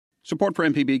Support for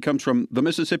MPB comes from the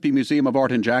Mississippi Museum of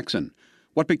Art in Jackson.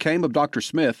 What Became of Dr.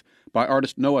 Smith by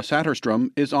artist Noah Satterstrom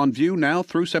is on view now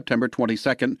through September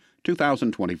 22nd,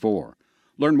 2024.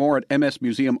 Learn more at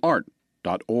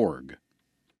msmuseumart.org.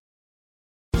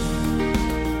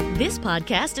 This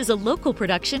podcast is a local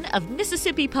production of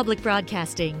Mississippi Public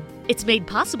Broadcasting. It's made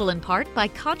possible in part by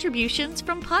contributions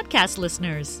from podcast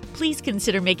listeners. Please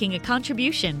consider making a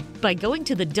contribution by going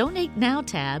to the Donate Now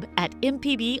tab at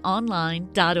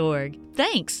mpbonline.org.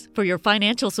 Thanks for your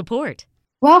financial support.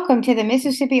 Welcome to the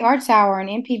Mississippi Arts Hour on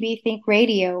MPB Think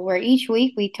Radio, where each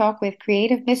week we talk with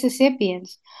creative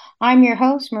Mississippians. I'm your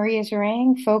host, Maria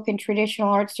Zarang, Folk and Traditional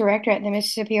Arts Director at the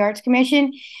Mississippi Arts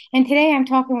Commission, and today I'm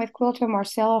talking with quilter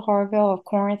Marcella Harville of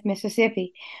Corinth,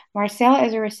 Mississippi. Marcella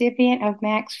is a recipient of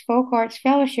Mac's Folk Arts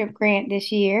Fellowship Grant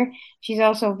this year. She's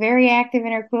also very active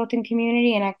in her quilting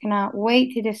community, and I cannot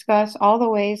wait to discuss all the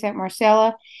ways that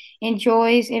Marcella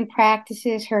enjoys and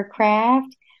practices her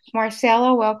craft.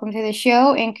 Marcella, welcome to the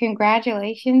show and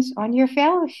congratulations on your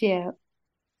fellowship.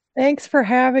 Thanks for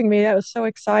having me. That was so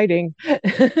exciting.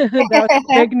 That was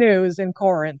big news in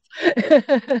Corinth.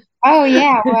 Oh,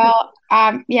 yeah. Well,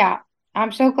 I'm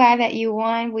so glad that you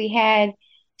won. We had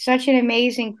such an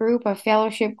amazing group of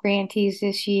fellowship grantees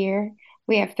this year.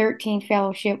 We have 13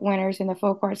 fellowship winners in the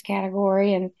folk arts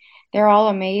category, and they're all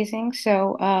amazing.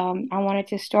 So I wanted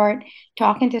to start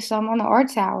talking to some on the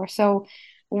Arts Hour. So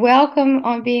welcome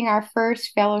on being our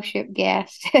first fellowship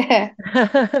guest. Got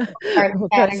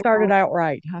started out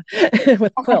right, huh?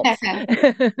 With quilts.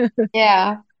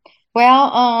 Yeah. Well,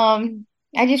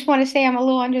 I just want to say I'm a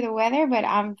little under the weather, but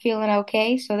I'm feeling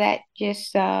okay. So that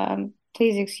just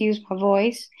please excuse my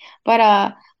voice.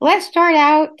 But let's start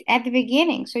out at the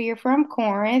beginning. So you're from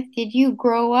Corinth. Did you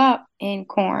grow up in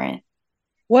Corinth?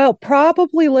 Well,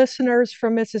 probably listeners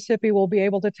from Mississippi will be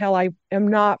able to tell I am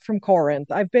not from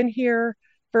Corinth. I've been here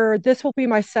this will be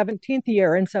my 17th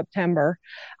year in September.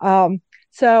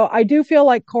 So I do feel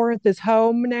like Corinth is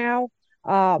home now.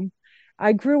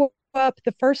 I grew up,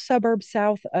 the first suburb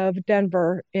south of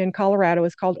Denver in Colorado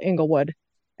is called Englewood.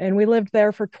 And we lived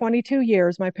there for 22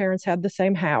 years. My parents had the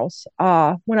same house.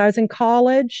 When I was in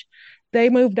college, they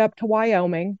moved up to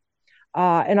Wyoming.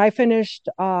 And I finished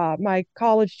my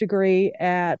college degree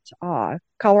at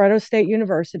Colorado State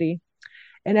University.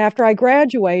 And after I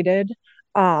graduated,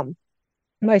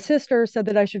 my sister said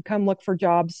that I should come look for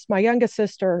jobs. My youngest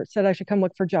sister said I should come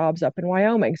look for jobs up in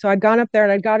Wyoming. So I'd gone up there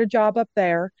and I'd got a job up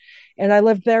there. And I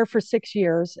lived there for 6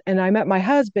 years. And I met my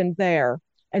husband there.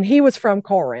 And he was from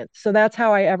Corinth. So that's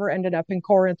how I ever ended up in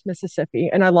Corinth, Mississippi.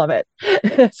 And I love it.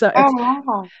 So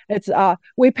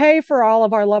we pay for all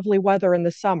of our lovely weather in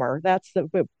the summer.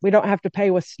 We don't have to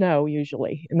pay with snow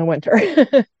usually in the winter.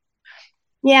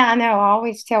 Yeah, I know. I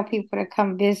always tell people to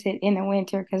come visit in the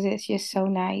winter because it's just so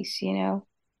nice,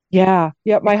 Yeah.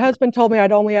 My husband told me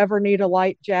I'd only ever need a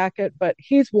light jacket, but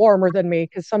he's warmer than me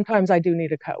because sometimes I do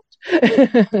need a coat.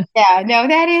 Yeah, no,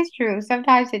 that is true.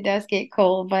 Sometimes it does get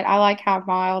cold, but I like how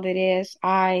mild it is.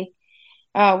 I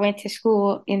went to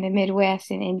school in the Midwest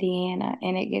in Indiana,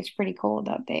 and it gets pretty cold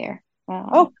up there.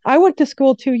 I went to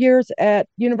school 2 years at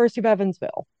University of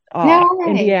Evansville,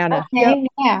 Indiana. Okay,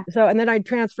 yeah. So, and then I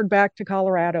transferred back to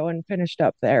Colorado and finished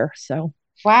up there. So.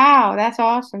 Wow, that's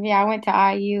awesome. Yeah, I went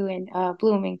to IU in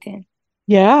Bloomington.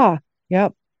 Yeah,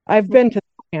 yep. I've been to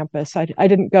the campus. I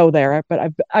didn't go there,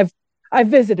 but I've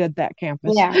visited that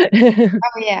campus. Yeah.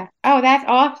 Oh yeah. Oh, that's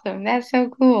awesome. That's so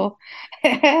cool.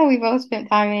 We both spent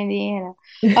time in Indiana.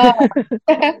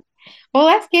 Well,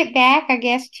 let's get back, I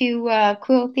guess, to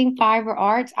quilting fiber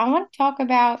arts. I want to talk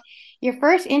about your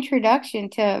first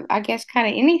introduction to, I guess, kind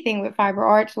of anything with fiber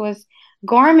arts was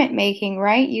garment making,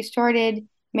 right? You started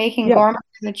making garments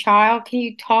as a child. Can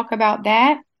you talk about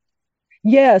that?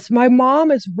 Yes, my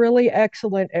mom is really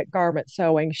excellent at garment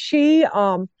sewing. She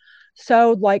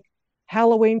sewed like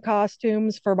Halloween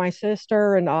costumes for my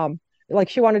sister, and like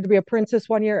she wanted to be a princess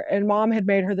one year, and mom had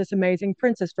made her this amazing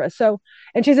princess dress. So,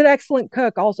 and she's an excellent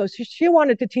cook also. So she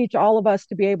wanted to teach all of us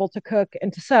to be able to cook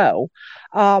and to sew.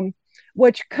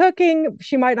 Which cooking,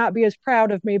 she might not be as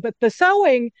proud of me, but the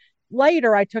sewing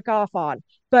later I took off on.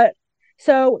 But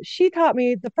so she taught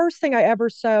me, the first thing I ever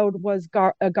sewed was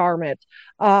a garment.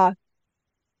 And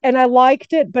I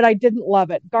liked it, but I didn't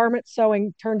love it. Garment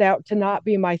sewing turned out to not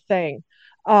be my thing.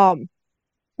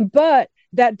 But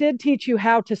that did teach you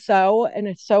how to sew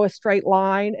and sew a straight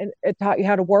line. And it taught you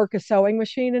how to work a sewing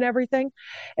machine and everything.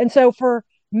 And so for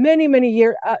many, many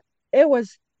years,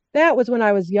 that was when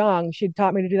I was young. She'd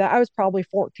taught me to do that. I was probably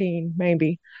 14,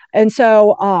 maybe. And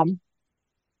so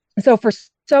for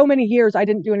so many years, I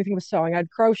didn't do anything with sewing. I'd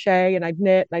crochet and I'd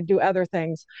knit and I'd do other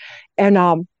things. And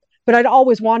but I'd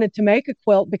always wanted to make a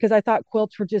quilt because I thought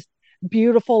quilts were just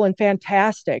beautiful and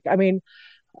fantastic. I mean,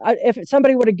 if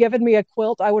somebody would have given me a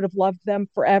quilt, I would have loved them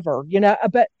forever,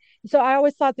 But so I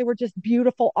always thought they were just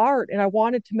beautiful art, and I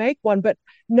wanted to make one, but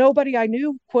nobody I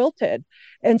knew quilted.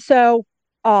 And so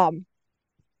um,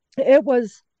 it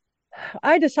was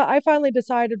I finally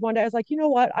decided one day, I was like, you know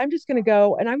what? I'm just going to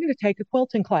go and I'm going to take a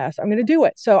quilting class. I'm going to do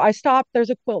it. So I stopped. There's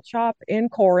a quilt shop in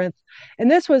Corinth.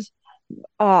 And this was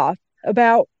about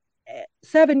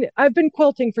I've been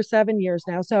quilting for 7 years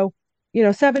now. So,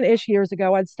 7-ish years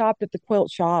ago, I'd stopped at the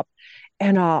quilt shop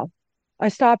and I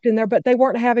stopped in there, but they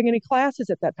weren't having any classes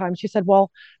at that time. She said,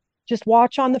 well, just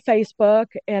watch on the Facebook.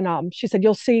 And she said,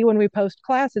 you'll see when we post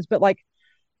classes. But like,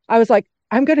 I was like,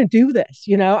 I'm going to do this.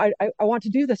 I want to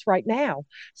do this right now.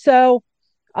 So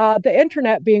the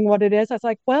internet being what it is, I was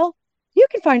like, well, you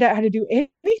can find out how to do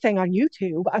anything on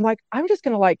YouTube. I'm like, I'm just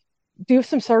going to like do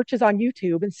some searches on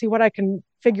YouTube and see what I can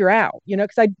figure out,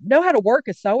 because I know how to work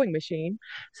a sewing machine.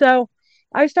 So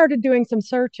I started doing some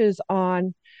searches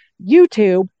on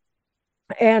YouTube.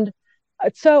 And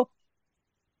so,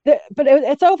 but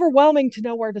it's overwhelming to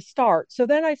know where to start. So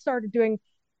then I started doing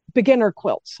beginner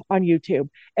quilts on YouTube.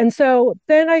 And so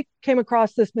then I came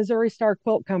across this Missouri Star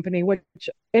Quilt Company, which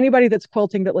anybody that's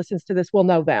quilting that listens to this will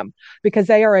know them because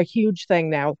they are a huge thing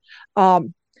now.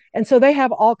 And so they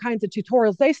have all kinds of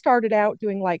tutorials. They started out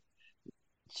doing like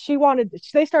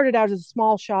they started out as a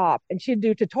small shop and she'd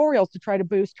do tutorials to try to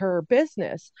boost her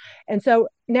business. And so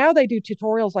now they do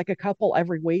tutorials like a couple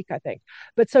every week, I think.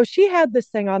 But so she had this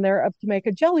thing on there to make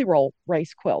a jelly roll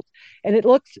race quilt. And it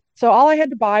looks so all I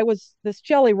had to buy was this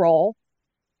jelly roll.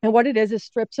 And what it is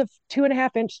strips of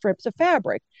 2.5-inch strips of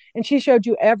fabric. And she showed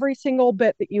you every single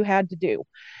bit that you had to do.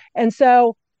 And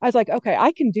so I was like, okay,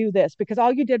 I can do this because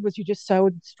all you did was you just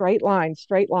sewed straight lines,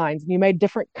 and you made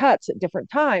different cuts at different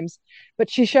times.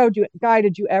 But she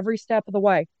guided you every step of the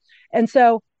way. And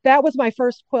so that was my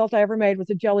first quilt I ever made was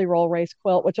a jelly roll race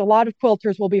quilt, which a lot of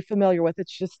quilters will be familiar with.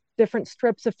 It's just different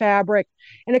strips of fabric.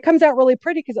 And it comes out really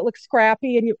pretty because it looks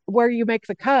scrappy. And where you make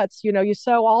the cuts, you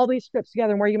sew all these strips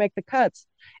together and where you make the cuts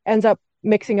ends up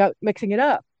mixing it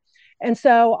up. And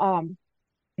so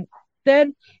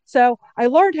so I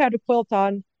learned how to quilt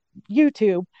on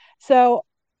YouTube. So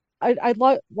I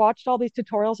watched all these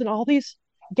tutorials and all these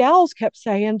gals kept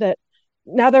saying that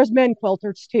now there's men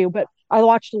quilters too, but I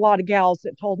watched a lot of gals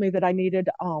that told me that I needed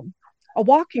a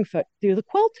walking foot to do the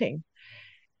quilting.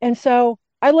 And so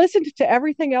I listened to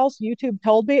everything else YouTube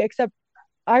told me, except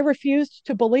I refused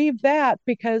to believe that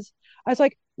because I was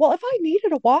like, well, if I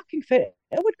needed a walking foot,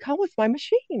 it would come with my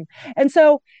machine. And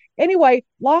so, anyway,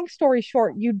 long story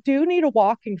short, you do need a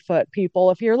walking foot, people.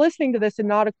 If you're listening to this and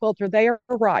not a quilter, they are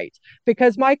right.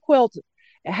 Because my quilt,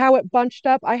 how it bunched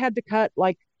up, I had to cut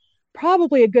like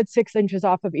probably a good 6 inches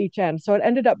off of each end. So it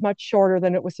ended up much shorter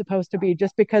than it was supposed to be,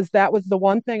 just because that was the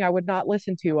one thing I would not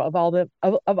listen to of all the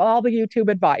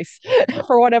YouTube advice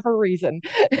for whatever reason.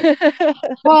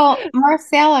 Well,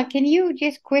 Marcella, can you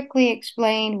just quickly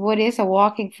explain what is a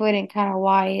walking foot and kind of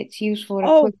why it's useful to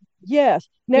Oh, quilt? yes.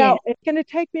 Yeah. Now it's going to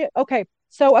take me. Okay.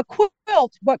 So a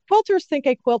quilt, what quilters think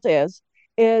a quilt is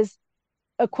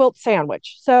a quilt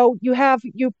sandwich. So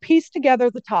you piece together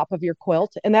the top of your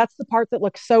quilt, and that's the part that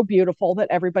looks so beautiful that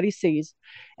everybody sees.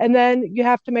 And then you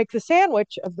have to make the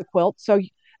sandwich of the quilt. So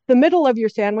the middle of your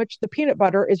sandwich, the peanut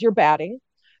butter, is your batting,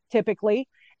 typically.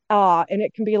 And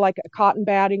it can be like a cotton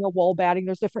batting, a wool batting,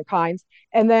 there's different kinds.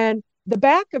 And then the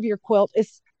back of your quilt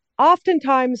is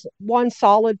oftentimes one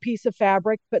solid piece of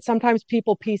fabric, but sometimes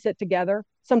people piece it together.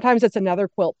 Sometimes it's another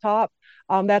quilt top.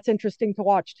 That's interesting to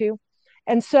watch too.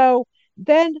 And so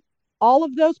then all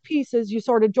of those pieces you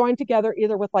sort of join together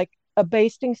either with like a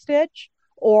basting stitch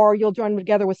or you'll join them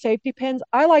together with safety pins.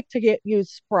 I like to use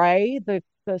spray, the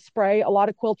spray. A lot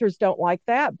of quilters don't like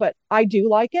that, but I do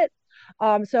like it.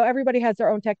 So everybody has their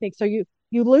own technique. So you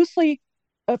loosely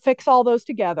fix all those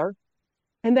together,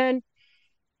 and then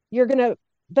you're gonna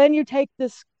then you take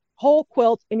this whole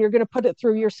quilt and you're gonna put it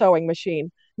through your sewing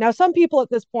machine. Now, some people at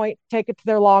this point take it to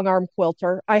their long arm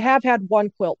quilter. I have had one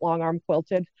quilt long arm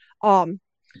quilted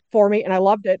for me, and I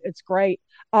loved it. It's great.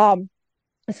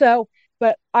 So,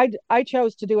 but I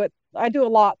chose to do it. I do a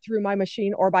lot through my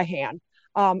machine or by hand.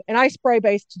 And I spray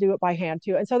base to do it by hand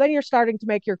too. And so then you're starting to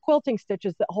make your quilting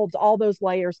stitches that holds all those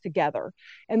layers together.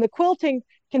 And the quilting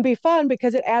can be fun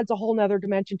because it adds a whole nother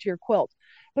dimension to your quilt.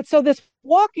 But so this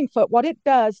walking foot, what it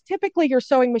does, typically your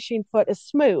sewing machine foot is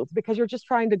smooth because you're just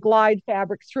trying to glide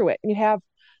fabric through it. And you have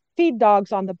feed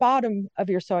dogs on the bottom of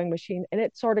your sewing machine, and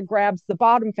it sort of grabs the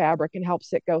bottom fabric and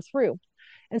helps it go through.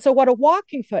 And so what a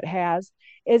walking foot has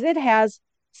is it has,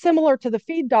 similar to the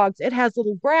feed dogs, it has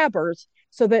little grabbers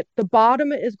so that the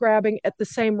bottom is grabbing at the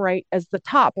same rate as the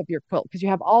top of your quilt, because you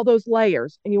have all those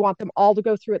layers and you want them all to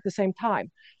go through at the same time.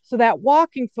 So that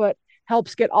walking foot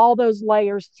helps get all those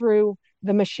layers through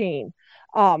the machine.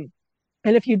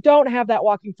 And if you don't have that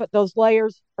walking foot, those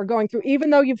layers are going through,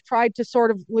 even though you've tried to sort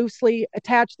of loosely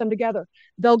attach them together,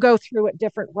 they'll go through at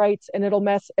different rates, and it'll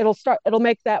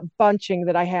make that bunching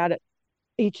that I had at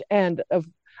each end of.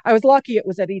 I was lucky it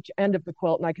was at each end of the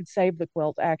quilt and I could save the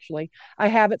quilt. Actually, I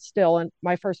have it still in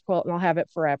my first quilt and I'll have it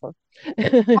forever.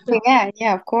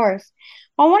 Yeah, of course.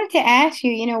 I wanted to ask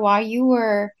you, while you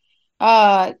were,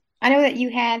 I know that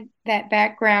you had that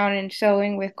background in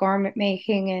sewing with garment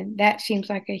making, and that seems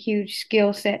like a huge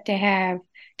skill set to have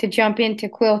to jump into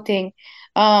quilting,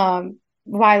 by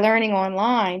learning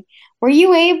online. Were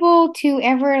you able to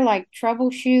ever like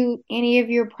troubleshoot any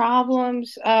of your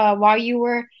problems, while you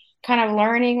were kind of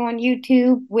learning on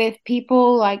YouTube with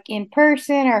people like in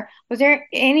person, or was there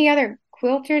any other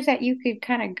quilters that you could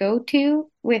kind of go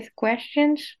to with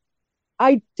questions?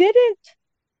 I didn't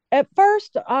at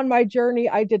first on my journey.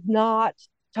 I did not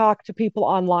talk to people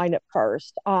online at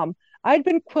first. I'd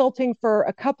been quilting for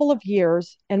a couple of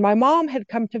years, and my mom had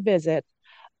come to visit.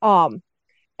 Um,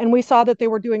 and we saw that they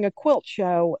were doing a quilt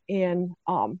show in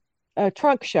a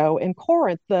trunk show in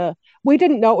Corinth. We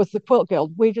didn't know it was the Quilt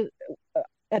Guild. We just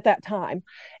at that time,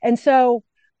 and so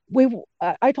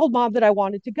I told mom that I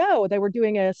wanted to go. They were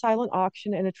doing a silent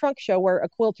auction and a trunk show where a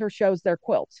quilter shows their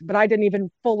quilts, but I didn't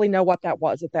even fully know what that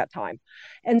was at that time.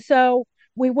 And so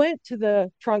we went to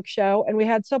the trunk show and we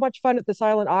had so much fun at the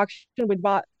silent auction. We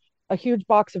bought a huge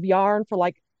box of yarn for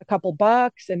like a couple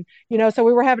bucks, and so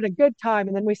we were having a good time.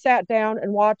 And then we sat down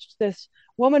and watched this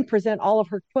woman present all of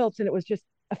her quilts, and it was just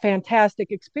a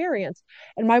fantastic experience.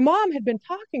 And my mom had been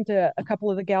talking to a couple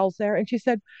of the gals there, and she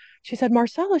said,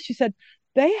 Marcella, she said,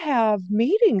 they have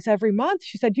meetings every month.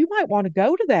 She said, you might want to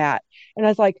go to that. And I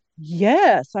was like,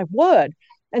 yes, I would.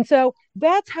 And so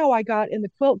that's how I got in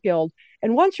the Quilt Guild.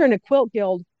 And once you're in a Quilt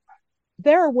Guild,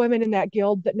 there are women in that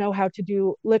guild that know how to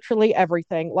do literally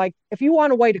everything. Like if you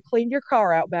want a way to clean your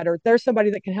car out better, there's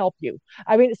somebody that can help you.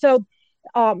 I mean, so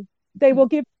they will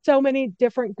give so many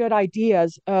different good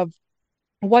ideas of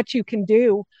what you can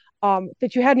do,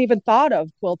 that you hadn't even thought of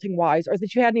quilting wise, or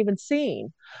that you hadn't even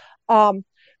seen.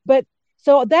 But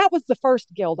so that was the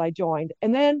first guild I joined.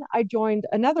 And then I joined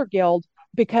another guild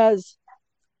because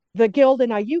the guild in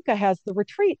Iuka has the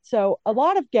retreat. So a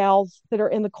lot of gals that are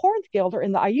in the Corinth Guild are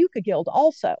in the Iuka Guild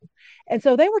also. And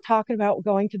so they were talking about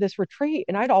going to this retreat.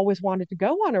 And I'd always wanted to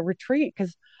go on a retreat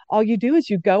because all you do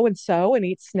is you go and sew and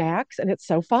eat snacks. And it's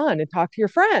so fun, and talk to your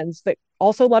friends that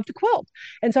also love to quilt.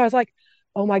 And so I was like,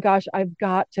 oh my gosh, I'm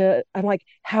like,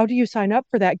 how do you sign up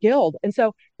for that guild? And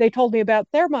so they told me about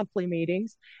their monthly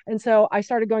meetings. And so I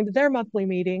started going to their monthly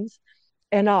meetings,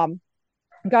 and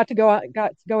got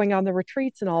going on the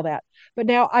retreats and all that. But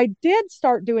now I did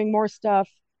start doing more stuff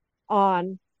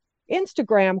on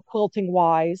Instagram quilting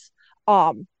wise.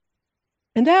 And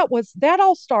that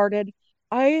all started.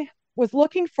 I was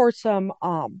looking for some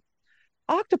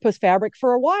octopus fabric.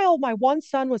 For a while, my one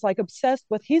son was like obsessed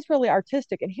with, he's really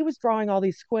artistic, and he was drawing all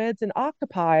these squids and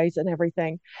octopi and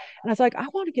everything. And I was like, I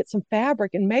want to get some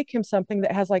fabric and make him something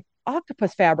that has like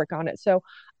octopus fabric on it. So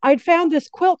I'd found this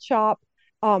quilt shop.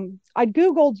 I'd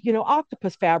Googled,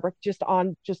 octopus fabric just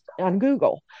on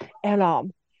Google.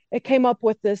 And it came up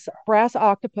with this brass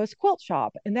octopus quilt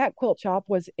shop. And that quilt shop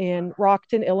was in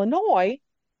Rockton, Illinois.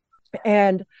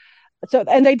 And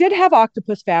they did have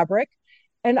octopus fabric.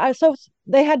 And so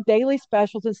they had daily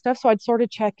specials and stuff. So I'd sort of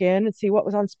check in and see what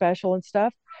was on special and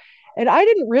stuff. And I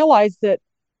didn't realize that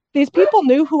these people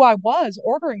knew who I was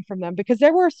ordering from them, because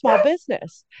they were a small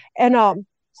business. And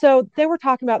so they were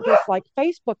talking about this like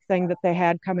Facebook thing that they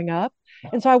had coming up.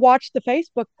 And so I watched the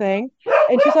Facebook thing,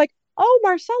 and she's like, oh,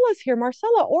 Marcella's here.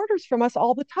 Marcella orders from us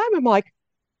all the time. I'm like,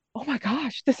 oh my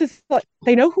gosh, this is like,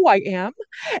 they know who I am.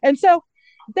 And so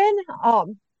then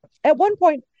at one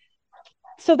point,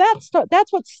 so that's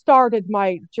what started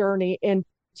my journey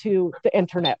into the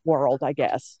internet world, I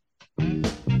guess.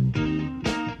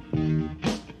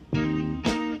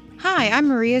 Hi, I'm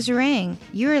Maria Zarang.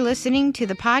 You are listening to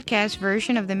the podcast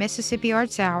version of the Mississippi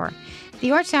Arts Hour.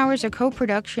 The Arts Hour is a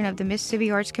co-production of the Mississippi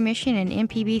Arts Commission and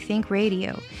MPB Think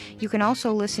Radio. You can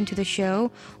also listen to the show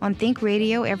on Think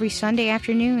Radio every Sunday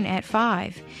afternoon at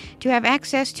 5. To have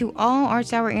access to all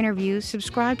Arts Hour interviews,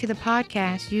 subscribe to the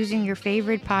podcast using your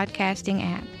favorite podcasting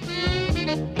app.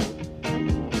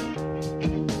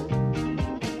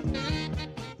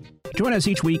 Join us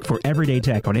each week for Everyday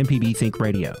Tech on MPB Think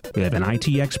Radio. We have an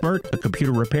IT expert, a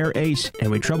computer repair ace, and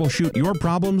we troubleshoot your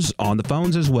problems on the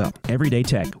phones as well. Everyday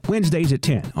Tech, Wednesdays at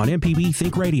 10 on MPB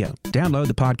Think Radio. Download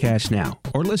the podcast now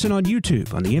or listen on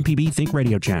YouTube on the MPB Think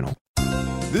Radio channel.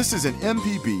 This is an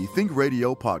MPB Think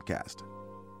Radio podcast.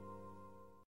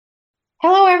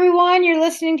 Hello, everyone. You're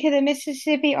listening to the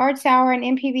Mississippi Arts Hour on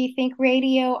MPB Think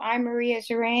Radio. I'm Maria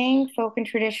Zarang, Folk and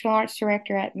Traditional Arts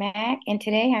Director at MAC, and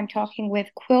today I'm talking with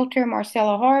quilter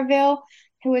Marcella Harville,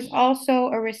 who is also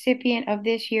a recipient of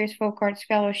this year's Folk Arts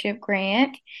Fellowship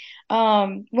grant.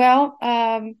 Whenever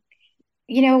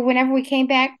we came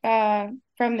back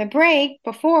from the break,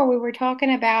 before we were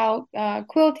talking about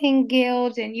quilting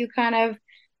guilds, and you kind of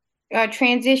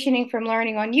transitioning from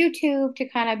learning on YouTube to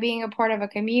kind of being a part of a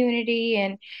community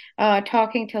and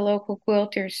talking to local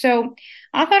quilters. So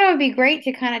I thought it would be great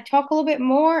to kind of talk a little bit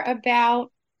more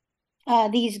about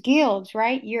these guilds,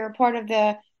 right? You're a part of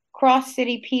the Cross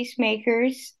City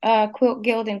Peacemakers Quilt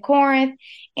Guild in Corinth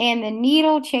and the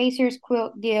Needle Chasers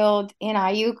Quilt Guild in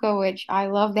Iuka, which I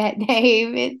love that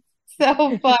name. It's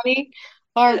so funny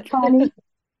or funny.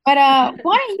 But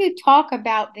why don't you talk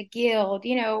about the guild?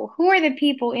 You know, who are the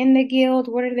people in the guild?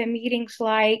 What are the meetings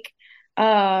like?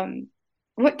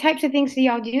 What types of things do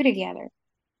y'all do together?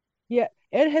 Yeah,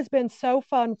 it has been so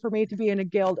fun for me to be in a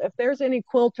guild. If there's any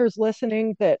quilters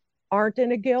listening that aren't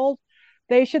in a guild,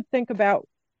 they should think about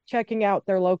checking out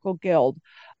their local guild,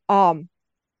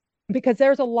 because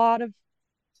there's a lot of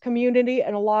community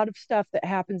and a lot of stuff that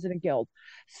happens in a guild.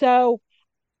 So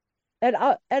at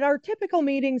our typical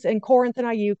meetings in Corinth and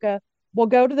Iuka, we'll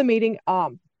go to the meeting.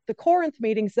 The Corinth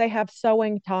meetings, they have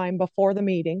sewing time before the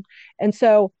meeting. And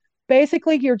so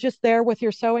basically you're just there with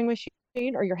your sewing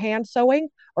machine or your hand sewing,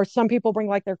 or some people bring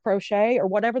like their crochet or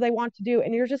whatever they want to do.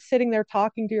 And you're just sitting there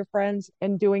talking to your friends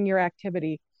and doing your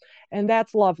activity. And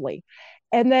that's lovely.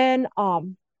 And then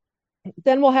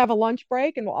we'll have a lunch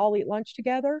break and we'll all eat lunch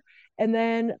together. And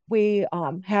then we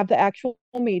have the actual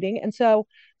meeting. And so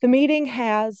the meeting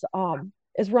is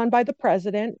run by the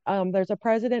president. There's a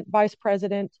president, vice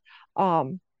president,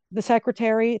 the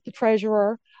secretary, the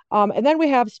treasurer. And then we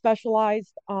have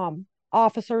specialized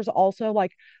officers also.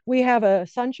 Like we have a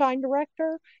sunshine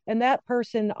director, and that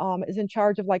person is in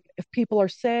charge of, like, if people are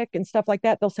sick and stuff like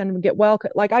that, they'll send them to get well.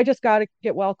 Like I just got a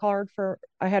get well card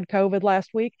I had COVID last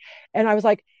week, and I was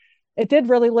like, it did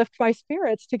really lift my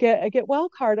spirits to get a get well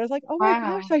card. I was like, oh my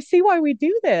gosh, I see why we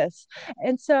do this.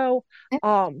 And so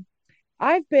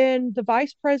I've been the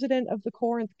vice president of the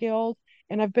Corinth Guild,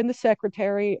 and I've been the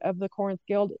secretary of the Corinth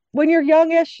Guild. When you're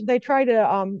youngish, they try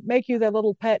to make you their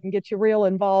little pet and get you real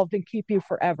involved and keep you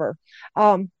forever.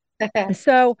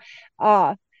 So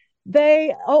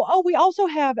we also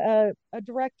have a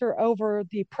director over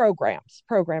the program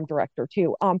director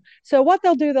too. So what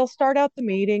they'll do, they'll start out the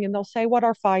meeting and they'll say what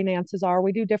our finances are.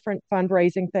 We do different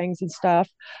fundraising things and stuff.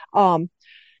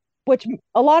 Which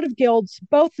a lot of guilds,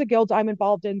 both the guilds I'm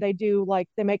involved in, they do, like,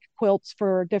 they make quilts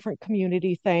for different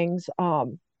community things,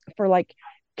 for like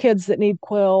kids that need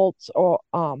quilts, or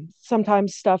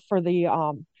sometimes stuff for the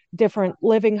different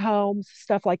living homes,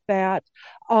 stuff like that.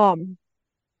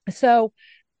 So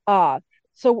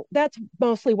that's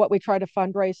mostly what we try to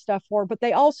fundraise stuff for. But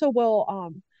they also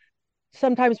will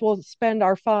sometimes we'll spend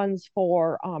our funds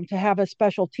for to have a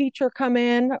special teacher come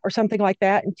in or something like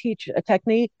that and teach a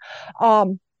technique.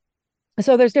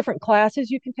 So there's different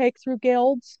classes you can take through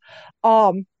guilds.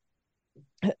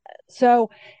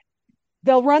 So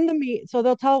they'll run the meet. So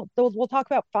we'll talk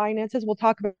about finances. We'll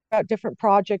talk about different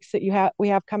projects that we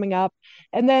have coming up.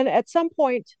 And then at some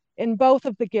point in both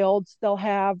of the guilds, they'll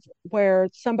have where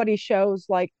somebody shows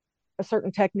like a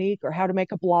certain technique or how to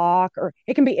make a block, or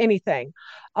it can be anything.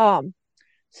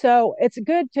 So it's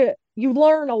good you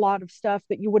learn a lot of stuff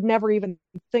that you would never even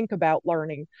think about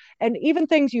learning. And even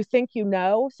things you think you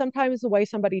know, sometimes the way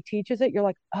somebody teaches it, you're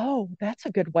like, oh, that's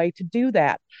a good way to do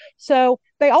that. So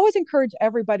they always encourage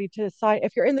everybody to sign,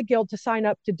 if you're in the guild, to sign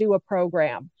up to do a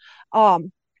program.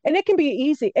 And it can be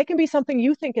easy. It can be something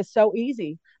you think is so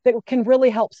easy that can really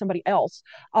help somebody else.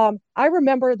 I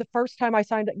remember the first time I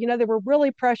signed up, they were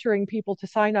really pressuring people to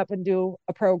sign up and do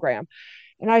a program.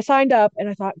 And I signed up and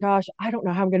I thought, gosh, I don't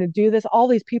know how I'm going to do this. All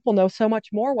these people know so much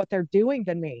more what they're doing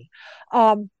than me.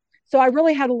 So I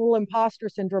really had a little imposter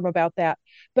syndrome about that.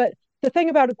 But the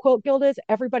thing about a quilt guild is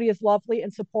everybody is lovely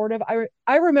and supportive.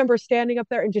 I remember standing up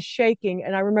there and just shaking.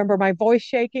 And I remember my voice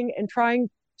shaking and trying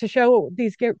to show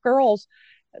these girls,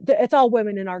 it's all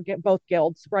women in our both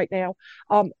guilds right now,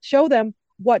 show them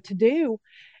what to do.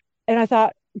 And I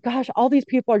thought, gosh, all these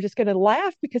people are just going to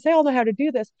laugh because they all know how to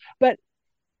do this. But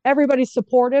everybody's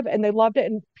supportive and they loved it.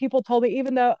 And people told me,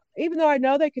 even though even though I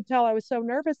know they could tell I was so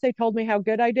nervous, they told me how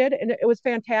good I did, and it was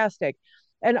fantastic.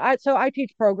 And I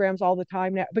teach programs all the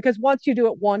time now because once you do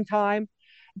it one time,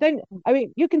 then I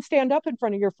mean you can stand up in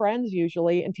front of your friends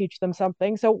usually and teach them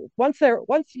something. So once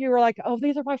you're like, oh,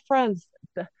 these are my friends,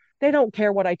 they don't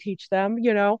care what I teach them,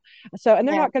 you know. So and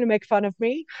they're Yeah. not going to make fun of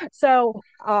me. So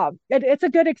it's a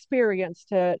good experience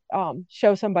to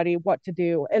show somebody what to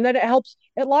do, and then it helps.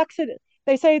 It locks it.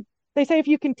 They say they say if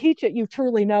you can teach it, you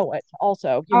truly know it.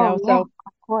 Also, you Oh, know, yeah, so of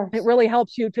it course. really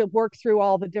helps you to work through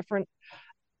all the different.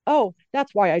 Oh,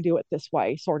 that's why I do it this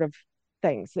way, sort of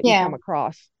things that you Yeah. come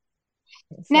across.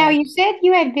 Now, So you said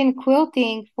you had been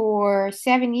quilting for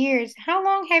 7 years. How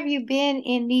long have you been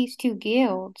in these two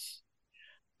guilds?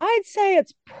 I'd say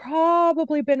it's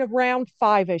probably been around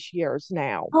 5-ish years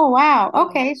now. Oh, wow. Um,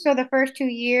 Okay. So the first 2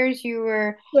 years you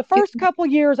were the doing, first couple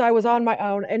years I was on my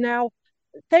own, and now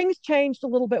things changed a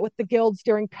little bit with the guilds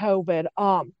during COVID.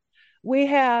 We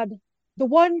had the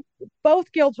one,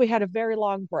 both guilds, we had a very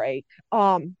long break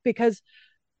because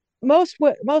most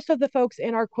of the folks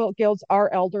in our quilt guilds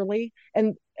are elderly,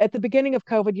 and at the beginning of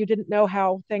COVID, you didn't know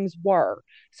how things were.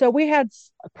 So we had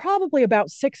probably about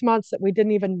 6 months that we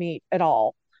didn't even meet at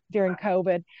all during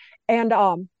COVID, and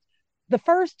the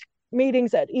first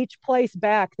meetings at each place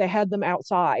back, they had them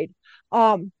outside.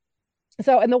 Um,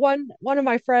 so and the one of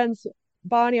my friends,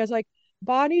 Bonnie, I was like,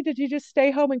 Bonnie, did you just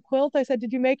stay home and quilt? I said,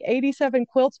 did you make 87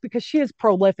 quilts? Because she is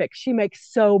prolific. She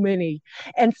makes so many.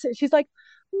 And so she's like,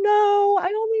 no, I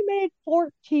only made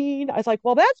 14. I was like,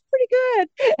 well, that's pretty good.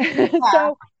 yeah.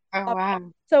 so Oh, uh, wow.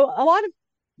 so a lot of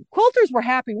quilters were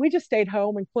happy. We just stayed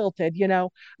home and quilted, you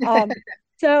know. Um,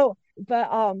 so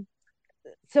but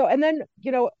so and then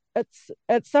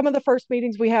at some of the first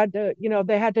meetings we had to,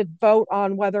 they had to vote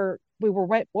on whether we were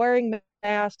wearing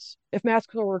masks, if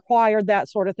masks were required, that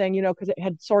sort of thing, because it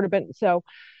had sort of been so.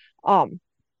 um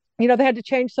they had to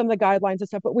change some of the guidelines and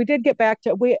stuff, but we did get back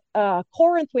to we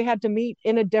Corinth. We had to meet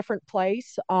in a different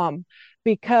place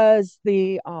because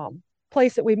the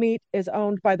place that we meet is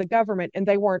owned by the government, and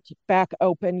they weren't back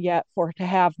open yet for to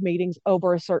have meetings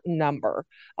over a certain number,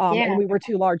 and Yeah. we were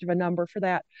too large of a number for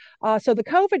that. So the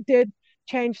COVID did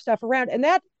change stuff around, and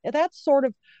that's sort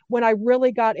of when I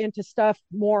really got into stuff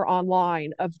more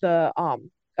online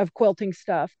of quilting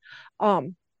stuff,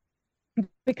 um,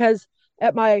 because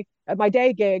at my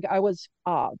day gig, I was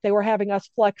they were having us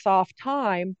flex off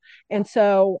time, and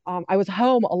so I was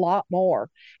home a lot more,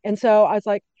 and so I was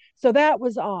like, so that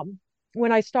was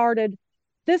when I started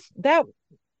that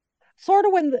sort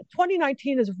of when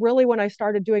 2019 is really when I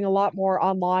started doing a lot more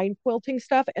online quilting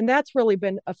stuff, and that's really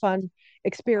been a fun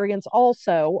experience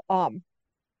also,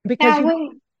 because Now,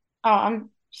 oh, I'm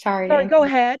sorry to sorry, go interrupt.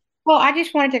 ahead. Well, I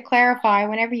just wanted to clarify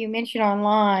whenever you mention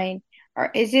online,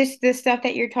 or is this the stuff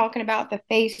that you're talking about, the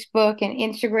Facebook and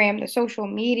Instagram, the social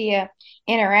media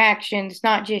interactions,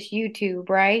 not just YouTube,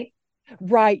 right?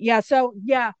 Right. Yeah. So,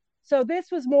 yeah. So this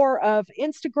was more of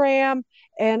Instagram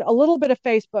and a little bit of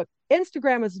Facebook.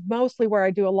 Instagram is mostly where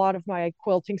I do a lot of my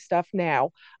quilting stuff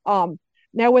now. Um,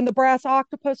 Now, when the Brass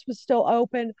Octopus was still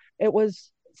open, it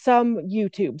was some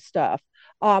YouTube stuff.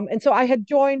 And so I had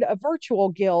joined a virtual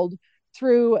guild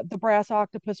through the Brass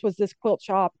Octopus, was this quilt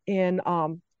shop in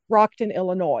Rockton,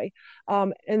 Illinois.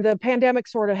 And the pandemic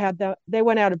sort of they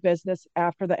went out of business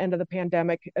after the end of the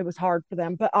pandemic. It was hard for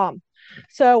them.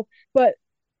 So, but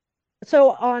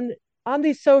so on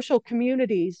these social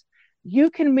communities, you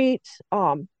can meet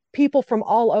people from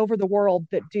all over the world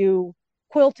that do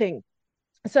quilting.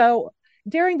 So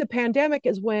during the pandemic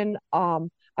is when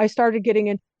I started getting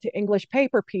into English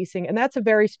paper piecing, and that's a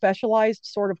very specialized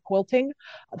sort of quilting.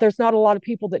 There's not a lot of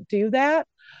people that do that.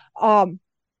 Um,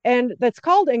 and that's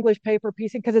called English paper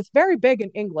piecing because it's very big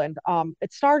in England.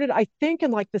 It started, I think,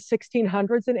 in like the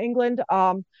 1600s in England.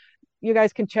 You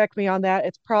guys can check me on that.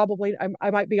 It's probably,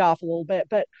 I might be off a little bit,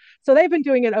 but so they've been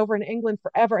doing it over in England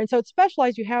forever. And so it's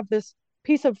specialized. You have this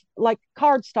piece of like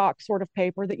cardstock sort of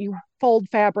paper that you fold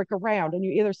fabric around, and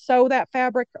you either sew that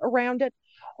fabric around it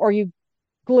or you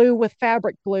glue with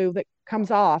fabric glue that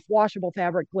comes off, washable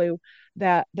fabric glue,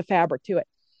 that the fabric to it.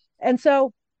 And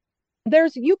so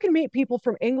you can meet people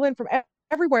from England, from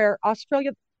everywhere,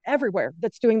 Australia, everywhere,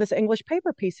 that's doing this English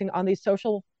paper piecing on these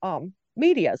social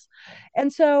medias.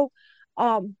 And so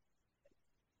um,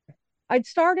 I'd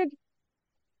started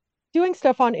doing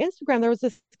stuff on Instagram. There was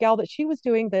this gal that she was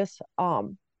doing this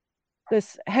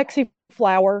hexi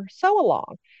flower sew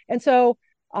along, and so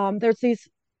there's these.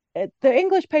 The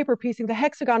English paper piecing, the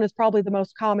hexagon is probably the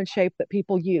most common shape that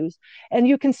people use, and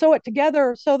you can sew them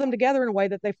together in a way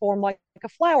that they form like a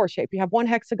flower shape. You have one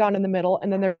hexagon in the middle,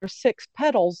 and then there's 6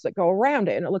 petals that go around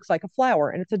it, and it looks like a flower,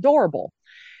 and it's adorable.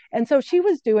 And so she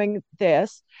was doing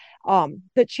this,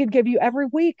 that she'd give you every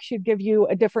week, she'd give you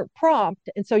a different prompt.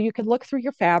 And so you could look through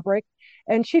your fabric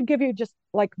and she'd give you just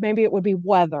like, maybe it would be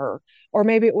weather, or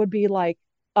maybe it would be like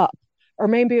up, or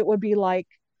maybe it would be like,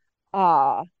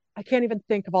 uh I can't even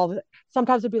think of all the,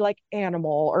 sometimes it'd be like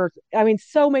animal, or I mean,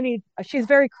 so many. She's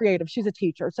very creative. She's a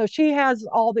teacher. So she has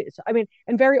all these, I mean,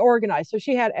 and very organized. So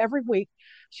she had every week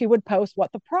she would post what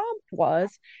the prompt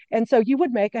was. And so you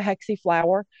would make a hexy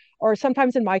flower, or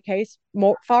sometimes in my case,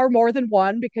 far more than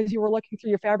one, because you were looking through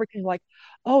your fabric and you're like,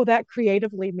 oh, that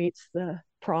creatively meets the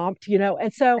prompt, you know.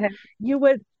 And so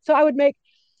I would make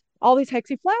all these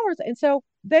hexy flowers. And so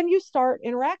then you start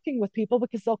interacting with people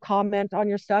because they'll comment on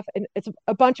your stuff. And it's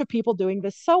a bunch of people doing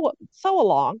this so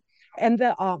along. And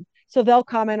so they'll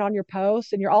comment on your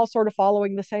posts and you're all sort of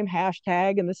following the same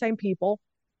hashtag and the same people.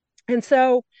 And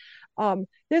so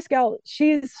this gal,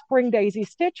 she's Spring Daisy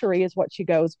Stitchery is what she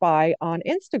goes by on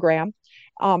Instagram.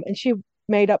 And she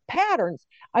made up patterns.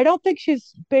 I don't think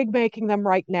she's big making them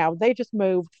right now. They just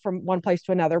moved from one place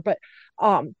to another. But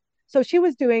so she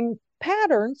was doing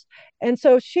patterns. And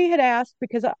so she had asked,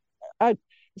 because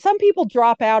some people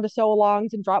drop out of sew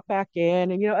alongs and drop back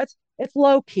in. And, you know, it's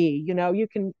low key. You know, you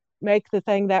can make the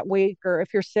thing that week, or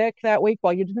if you're sick that week,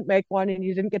 well, you didn't make one and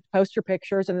you didn't get to post your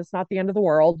pictures, and it's not the end of the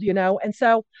world, you know. And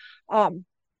so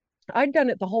I'd done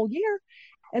it the whole year.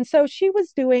 And so she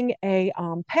was doing a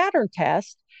pattern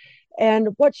test, and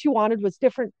what she wanted was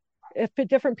different, if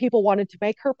different people wanted to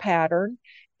make her pattern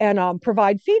and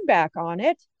provide feedback on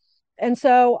it. And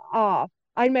so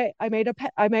I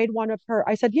made one of her.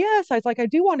 I said, yes. I was like, I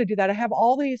do want to do that. I have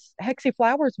all these hexy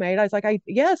flowers made. I was like,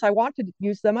 yes, I want to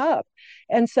use them up.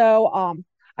 And so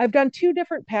I've done 2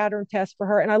 different pattern tests for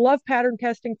her. And I love pattern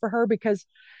testing for her because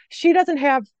she doesn't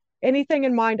have anything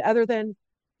in mind other than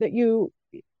that you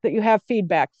have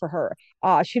feedback for her.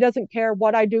 She doesn't care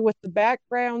what I do with the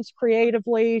backgrounds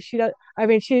creatively. She does. I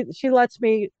mean, she lets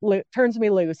me turns me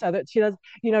loose, so that she does,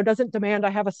 you know, doesn't demand I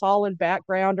have a solid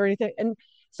background or anything. And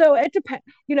so it depends,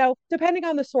 you know, depending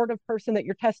on the sort of person that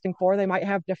you're testing for, they might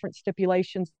have different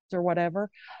stipulations or whatever.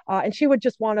 And she would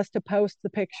just want us to post the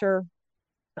picture.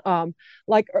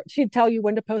 Like she'd tell you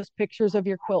when to post pictures of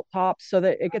your quilt tops so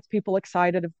that it gets people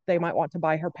excited if they might want to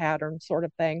buy her pattern, sort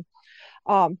of thing.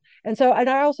 And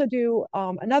I also do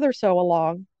another sew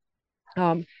along.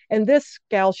 And this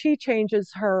gal, she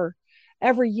changes her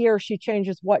every year. She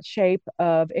changes what shape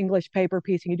of English paper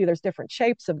piecing you do. There's different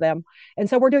shapes of them. And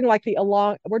so we're doing like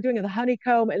we're doing the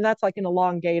honeycomb, and that's like an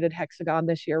elongated hexagon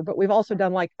this year. But we've also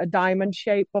done like a diamond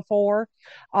shape before.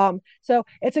 So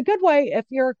it's a good way if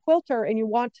you're a quilter and you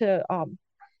want to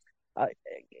uh,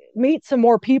 meet some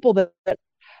more people that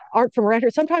aren't from around here.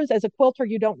 Sometimes as a quilter,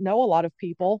 you don't know a lot of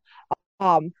people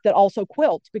that also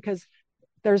quilt, because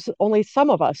there's only some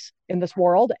of us in this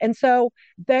world. And so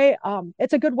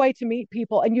it's a good way to meet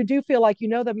people, and you do feel like you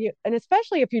know them. And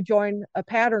especially if you join a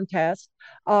pattern test,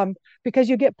 because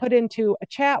you get put into a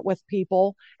chat with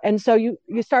people. And so you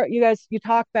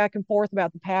talk back and forth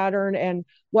about the pattern and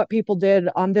what people did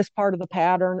on this part of the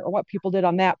pattern, or what people did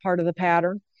on that part of the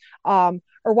pattern, or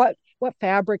what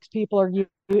fabrics people are using.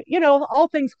 You know, all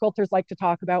things quilters like to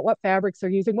talk about: what fabrics they're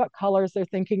using, what colors they're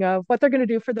thinking of, what they're going to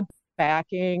do for the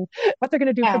backing, what they're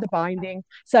going to do for the binding.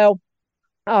 So,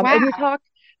 and you talk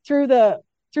through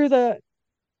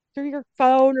your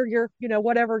phone, or your, you know,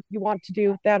 whatever you want to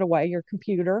do that away, your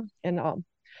computer. And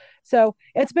so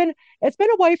it's been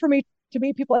a way for me to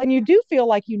meet people, and you do feel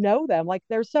like you know them. Like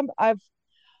there's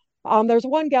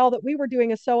one gal that we were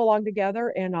doing a sew along together,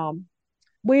 and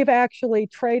we've actually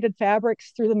traded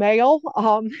fabrics through the mail,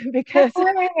 because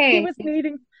she was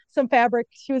needing some fabric.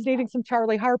 She was needing some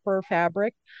Charlie Harper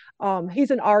fabric. He's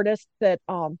an artist that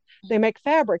they make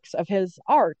fabrics of his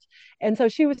art. And so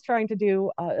she was trying to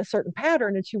do a certain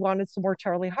pattern, and she wanted some more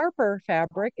Charlie Harper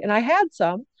fabric. And I had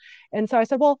some. And so I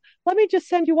said, well, let me just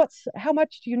send you how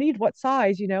much do you need? What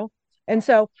size, you know? And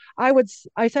so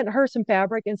I sent her some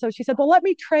fabric. And so she said, well, let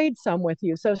me trade some with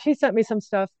you. So she sent me some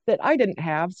stuff that I didn't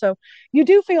have. So you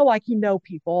do feel like you know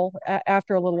people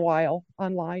after a little while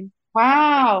online.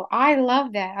 Wow, I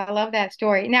love that. I love that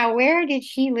story. Now, where did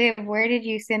she live? Where did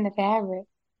you send the fabric?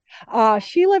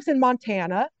 She lives in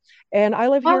Montana, and I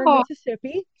live here in Oh,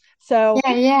 Mississippi. So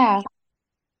yeah, yeah.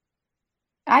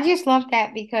 I just love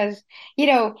that because, you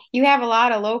know, you have a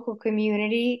lot of local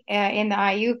community in the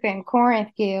Iuka and Corinth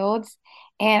guilds.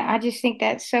 And I just think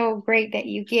that's so great that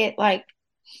you get like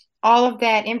all of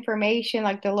that information,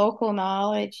 like the local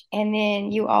knowledge. And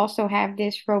then you also have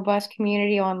this robust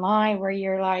community online where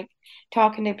you're like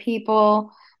talking to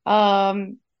people.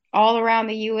 Um, all around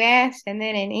the U.S. and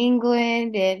then in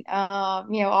England and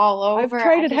all I've over.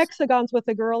 traded hexagons with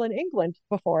a girl in England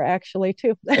before, actually,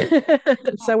 too.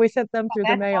 So we sent them through the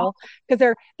That's mail awesome.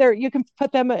 because they're you can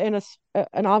put them in an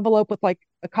envelope with like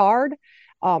a card,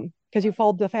 because you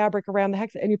fold the fabric around the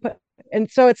hex and you put,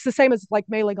 and so it's the same as like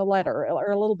mailing a letter,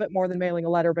 or a little bit more than mailing a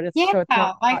letter, but it's so it's Yeah,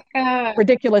 not like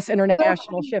ridiculous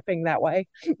international quilting, shipping that way.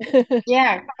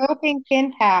 yeah, quilting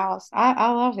pen pals.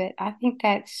 I love it. I think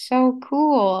that's so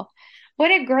cool. What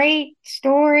a great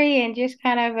story and just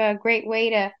kind of a great way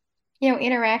to,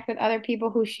 interact with other people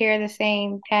who share the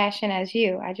same passion as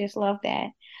you. I just love that.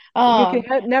 You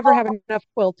can Um, never have enough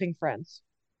quilting friends.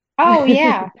 oh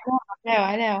yeah, no,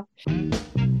 I know.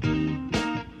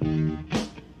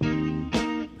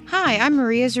 Hi, I'm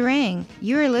Maria Zarang.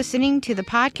 You are listening to the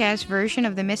podcast version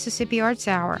of the Mississippi Arts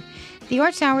Hour. The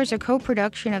Arts Hour is a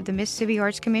co-production of the Mississippi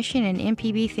Arts Commission and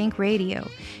MPB Think Radio.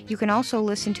 You can also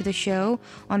listen to the show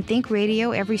on Think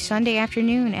Radio every Sunday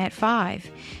afternoon at 5.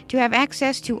 To have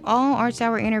access to all Arts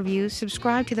Hour interviews,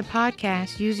 subscribe to the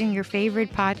podcast using your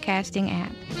favorite podcasting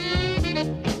app.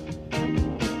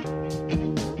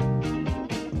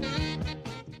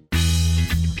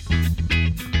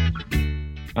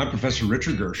 I'm Professor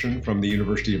Richard Gershon from the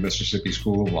University of Mississippi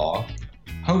School of Law,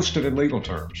 host of In Legal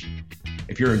Terms.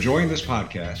 If you're enjoying this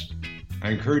podcast,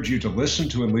 I encourage you to listen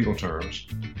to In Legal Terms,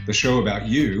 the show about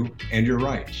you and your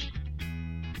rights.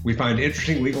 We find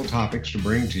interesting legal topics to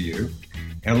bring to you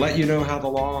and let you know how the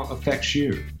law affects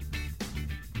you.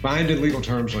 Find In Legal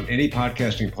Terms on any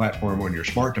podcasting platform on your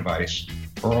smart device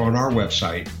or on our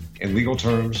website,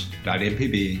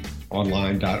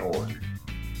 inlegalterms.mpbonline.org.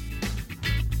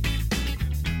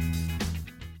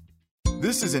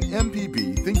 This is an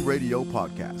MPB Think Radio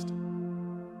podcast.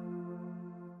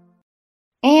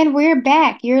 And we're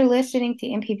back. You're listening to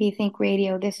MPB Think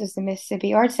Radio. This is the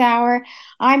Mississippi Arts Hour.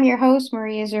 I'm your host,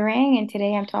 Maria Zarang, and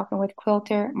today I'm talking with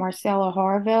quilter Marcella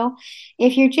Harville.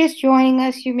 If you're just joining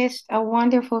us, you missed a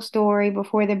wonderful story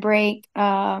before the break.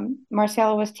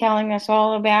 Marcella was telling us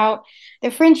all about the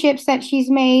friendships that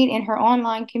she's made in her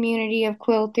online community of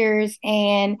quilters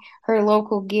and her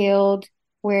local guild,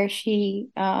 where she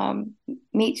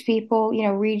meets people,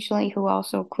 regionally who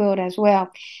also quilt as well.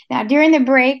 Now, during the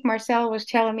break, Marcella was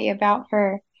telling me about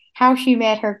how she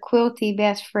met her quilty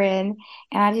best friend,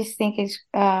 and I just think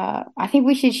I think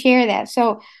we should share that.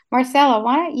 So, Marcella,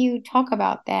 why don't you talk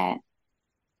about that?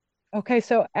 Okay,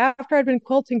 so after I'd been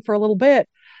quilting for a little bit,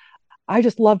 I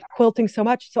just loved quilting so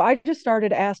much. So I just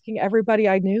started asking everybody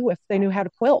I knew if they knew how to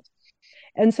quilt.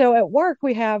 And so at work,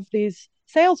 we have these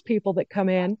salespeople that come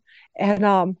in.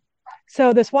 And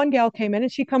so this one gal came in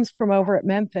and she comes from over at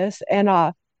Memphis. And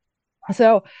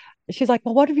so she's like,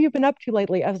 well, what have you been up to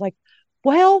lately? I was like,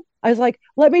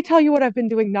 let me tell you what I've been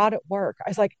doing, not at work. I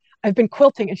was like, I've been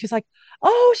quilting. And she's like,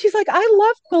 oh, I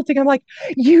love quilting. I'm like,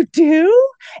 you do?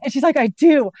 And she's like, I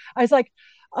do. I was like,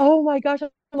 oh my gosh. I'm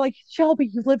like, Shelby,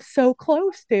 you live so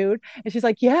close, dude. And she's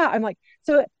like, yeah. I'm like,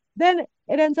 so then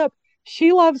it ends up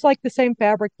she loves like the same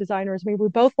fabric designer as me. We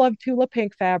both love Tula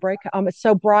Pink fabric. It's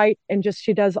so bright and just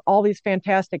she does all these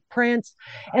fantastic prints.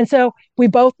 And so we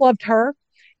both loved her.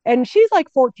 And she's like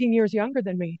 14 years younger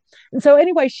than me. And so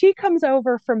anyway, she comes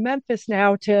over from Memphis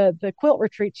now to the quilt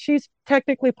retreat. She's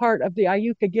technically part of the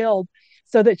Iuka Guild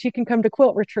so that she can come to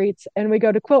quilt retreats. And we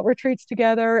go to quilt retreats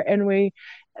together and we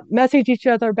message each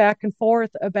other back and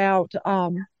forth about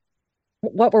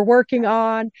what we're working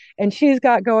on, and she's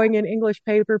got going in English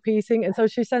paper piecing, and so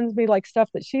she sends me like stuff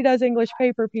that she does English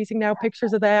paper piecing now,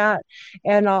 pictures of that.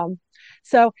 And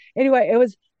so anyway, it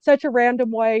was such a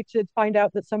random way to find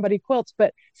out that somebody quilts.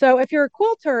 But so if you're a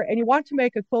quilter and you want to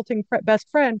make a quilting best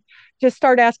friend, just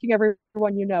start asking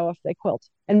everyone you know if they quilt,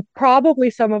 and probably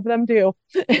some of them do.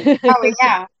 Oh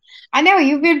yeah, I know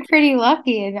you've been pretty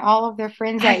lucky in all of the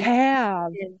friends I that you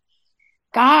have. have.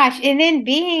 Gosh, and then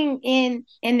being in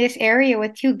this area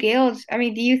with two guilds, I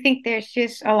mean, do you think there's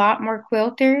just a lot more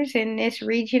quilters in this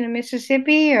region of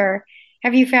Mississippi, or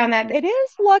have you found that? It is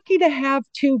lucky to have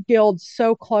two guilds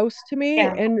so close to me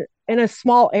Yeah, in a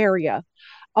small area.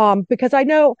 Because I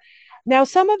know now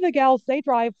some of the gals they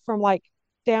drive from like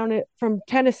from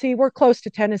Tennessee. We're close to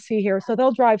Tennessee here, so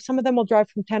they'll drive. Some of them will drive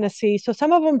from Tennessee, so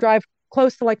some of them drive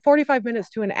close to like 45 minutes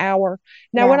to an hour.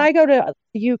 Now, when yeah. I go to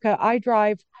Yucca, I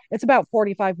drive. It's about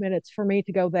 45 minutes for me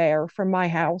to go there from my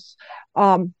house.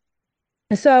 Um,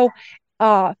 so,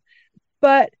 uh,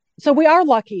 but so we are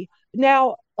lucky.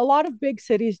 Now, a lot of big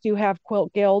cities do have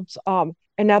quilt guilds, and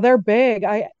now they're big.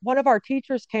 I One of our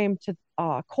teachers came to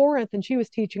Corinth, and she was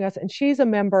teaching us, and she's a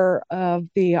member of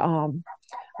the oh,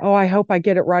 I hope I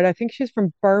get it right. I think she's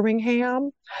from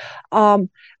Birmingham,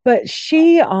 but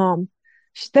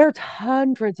there's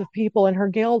hundreds of people in her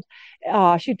guild.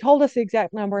 She told us the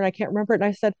exact number and I can't remember it. And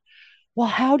I said, well,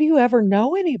 how do you ever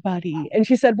know anybody? And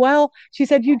she said, well, she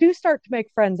said, you do start to make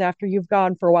friends after you've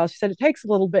gone for a while. She said, it takes a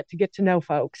little bit to get to know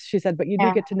folks. She said, but you do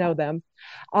Yeah. get to know them.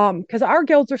 Because our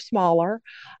guilds are smaller.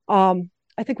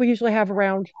 I think we usually have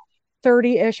around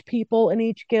 30-ish people in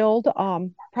each guild,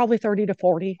 probably 30 to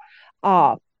 40.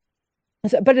 Uh,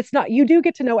 but it's not, you do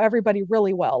get to know everybody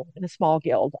really well in a small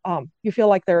guild. You feel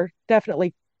like they're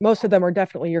definitely, most of them are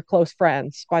definitely your close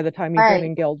friends by the time you've been Right.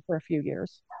 in guild for a few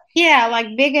years. Yeah, like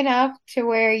big enough to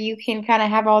where you can kind of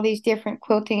have all these different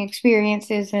quilting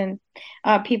experiences and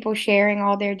people sharing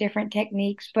all their different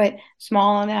techniques, but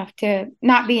small enough to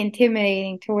not be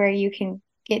intimidating to where you can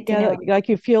get to Yeah, know. like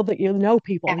you feel that you know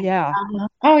people. Yeah. Yeah.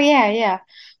 Oh, yeah, yeah.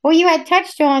 Well, you had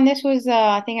touched on this was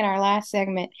I think in our last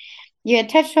segment, you had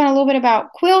touched on a little bit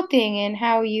about quilting and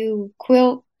how you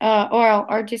quilt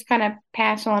or just kind of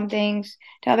pass on things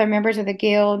to other members of the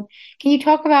guild. Can you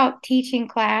talk about teaching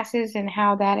classes and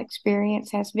how that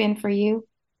experience has been for you?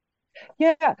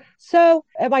 Yeah. So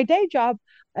at my day job,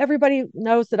 everybody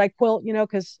knows that I quilt,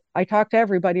 because I talk to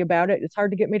everybody about it. It's hard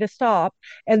to get me to stop.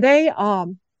 And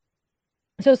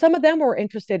so some of them were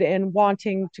interested in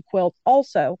wanting to quilt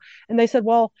also. And they said,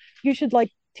 well, you should like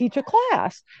teach a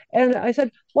class. And I said,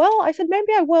 well, I said,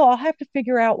 maybe I will. I'll have to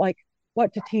figure out like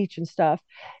what to teach and stuff.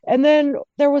 And then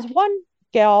there was one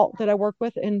gal that I work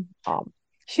with, and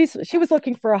she was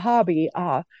looking for a hobby.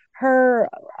 Her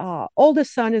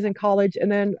oldest son is in college,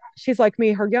 and then she's like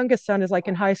me. Her youngest son is like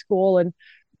in high school and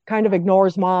kind of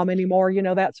ignores mom anymore,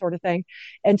 that sort of thing.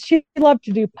 And she loved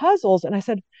to do puzzles. And I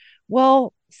said,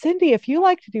 well, Cindy, if you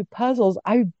like to do puzzles,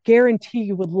 I guarantee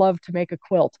you would love to make a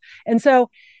quilt. And so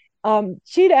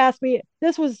she'd asked me,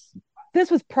 this was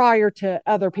prior to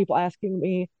other people asking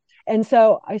me. And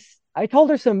so I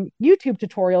told her some YouTube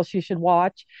tutorials she should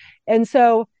watch. And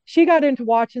so she got into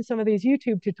watching some of these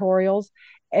YouTube tutorials.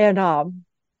 And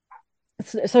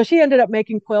so she ended up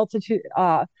making quilts, and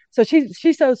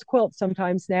she sews quilts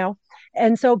sometimes now.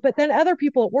 And so but then other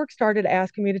people at work started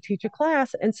asking me to teach a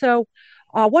class. And so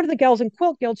one of the gals in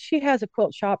Quilt Guild, she has a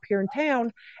quilt shop here in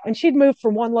town, and she'd moved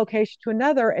from one location to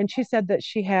another. And she said that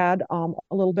she had a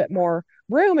little bit more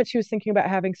room, and she was thinking about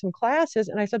having some classes.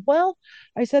 And I said, well,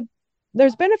 I said,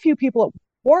 there's been a few people at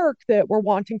work that were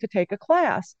wanting to take a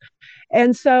class.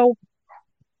 And so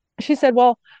she said,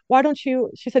 well, why don't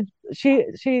you, she said,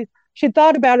 she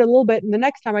thought about it a little bit. And the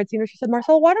next time I'd seen her, she said,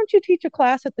 Marcella, why don't you teach a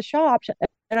class at the shop?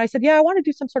 And I said, yeah, I want to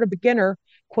do some sort of beginner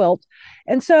quilt.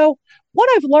 And so what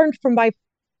I've learned from my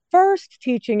first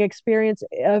teaching experience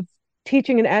of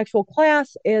teaching an actual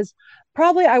class is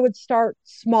probably I would start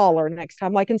smaller next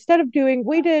time. Like instead of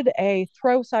we did a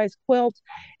throw size quilt.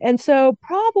 And so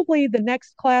probably the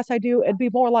next class I do, it'd be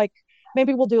more like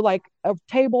maybe we'll do like a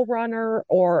table runner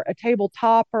or a table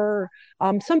topper,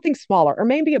 something smaller, or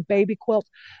maybe a baby quilt,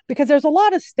 because there's a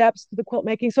lot of steps to the quilt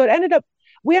making. So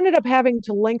we ended up having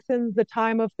to lengthen the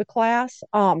time of the class,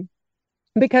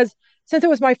 because since it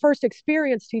was my first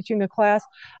experience teaching a class,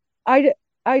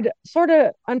 I'd sort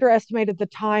of underestimated the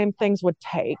time things would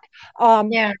take.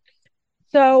 Yeah.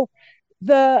 So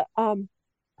the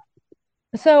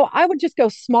so I would just go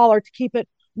smaller to keep it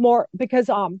more, because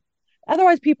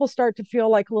otherwise people start to feel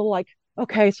like a little like,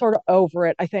 okay, sort of over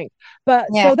it, I think. But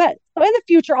Yeah. so in the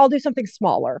future I'll do something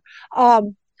smaller. But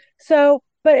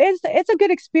it's a good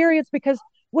experience, because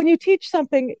when you teach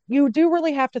something, you do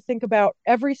really have to think about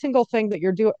every single thing that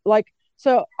you're doing. Like,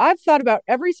 so I've thought about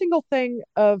every single thing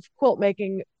of quilt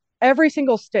making, every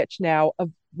single stitch now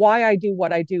of why I do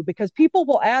what I do, because people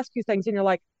will ask you things and you're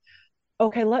like,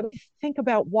 okay, let me think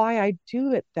about why I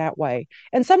do it that way.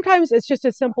 And sometimes it's just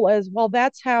as simple as, well,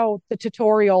 that's how the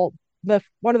tutorial, the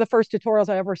one of the first tutorials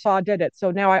I ever saw did it.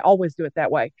 So now I always do it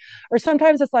that way. Or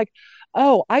sometimes it's like,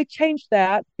 oh, I changed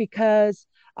that because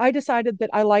I decided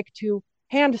that I like to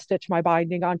hand stitch my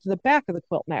binding onto the back of the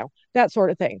quilt now, that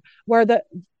sort of thing. Where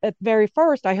at very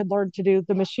first I had learned to do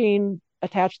the machine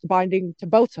attach the binding to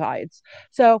both sides.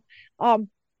 So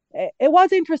it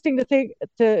was interesting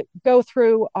to go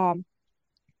through.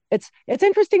 It's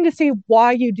interesting to see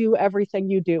why you do everything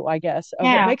you do, I guess. It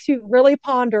Yeah. makes you really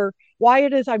ponder why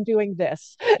it is I'm doing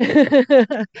this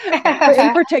in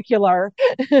particular,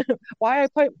 why I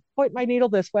point my needle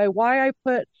this way, why I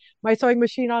put my sewing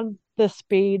machine on this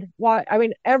speed, why, I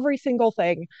mean, every single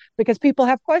thing, because people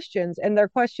have questions, and they're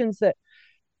questions that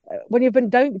when you've been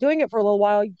doing it for a little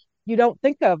while, you don't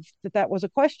think of that was a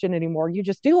question anymore. You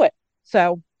just do it.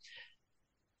 So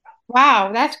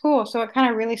Wow, that's cool. So it kind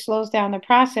of really slows down the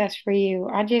process for you.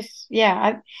 And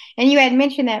you had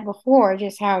mentioned that before,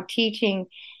 just how teaching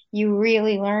you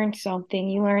really learn something.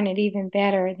 You learn it even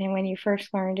better than when you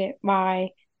first learned it by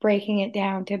breaking it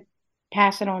down to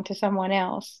pass it on to someone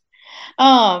else.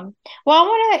 Well, I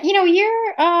want to,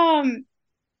 you're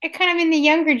kind of in the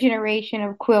younger generation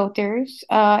of quilters,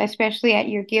 especially at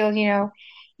your guild.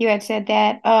 You had said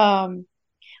that.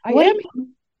 I What do am you?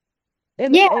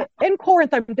 in Yeah, in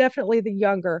Corinth. I'm definitely the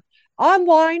younger.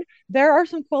 Online, there are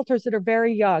some quilters that are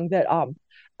very young that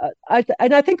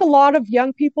I think a lot of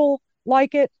young people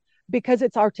like it because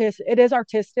it's artistic. It is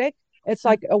artistic. It's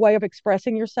like a way of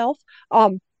expressing yourself.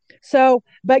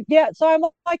 But yeah, so I'm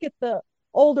like at the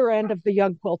older end of the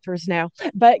young quilters now.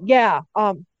 But yeah,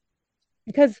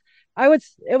 because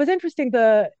it was interesting.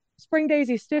 The Spring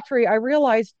Daisy Stitchery, I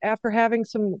realized after having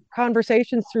some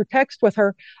conversations through text with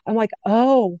her, I'm like,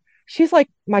 oh, she's like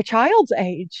my child's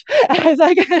age. I was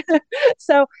like,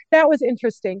 so that was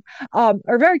interesting,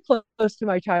 or very close to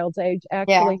my child's age,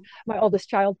 yeah, actually, my oldest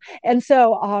child. And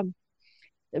so,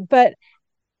 but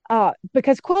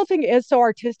because quilting is so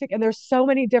artistic and there's so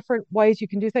many different ways you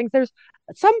can do things. There's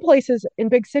some places in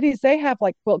big cities, they have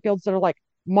like quilt guilds that are like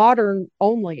modern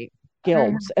only mhm,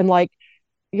 guilds and like,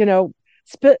 you know,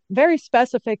 very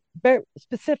specific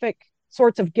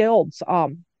sorts of guilds.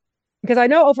 Because I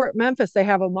know over at Memphis, they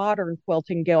have a modern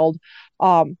quilting guild.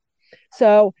 Um,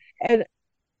 so, and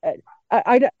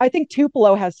I think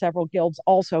Tupelo has several guilds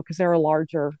also because they're a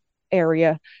larger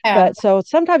area. yeah. But so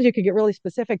sometimes you can get really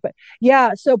specific. But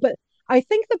yeah, but I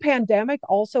think the pandemic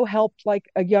also helped like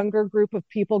a younger group of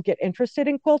people get interested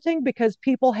in quilting because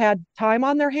people had time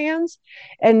on their hands.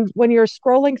 And when you're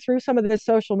scrolling through some of this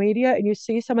social media and you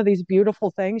see some of these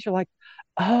beautiful things, you're like,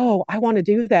 oh, I want to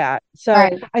do that. So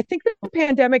Right. I think the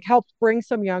pandemic helped bring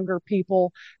some younger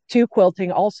people to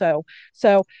quilting also.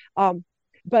 So,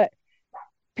 but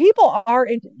people are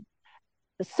into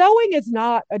sewing is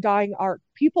not a dying art.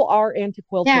 People are into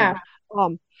quilting. Yeah.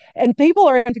 Um, and people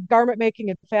are into garment making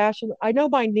and fashion. I know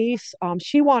my niece,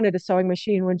 she wanted a sewing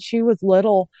machine when she was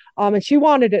little, and she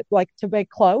wanted it like to make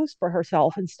clothes for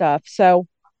herself and stuff. So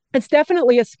it's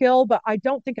definitely a skill, but I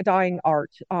don't think a dying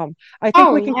art. I think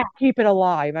Oh, we can yeah. keep it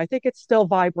alive. I think it's still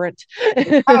vibrant.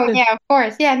 Oh, yeah, of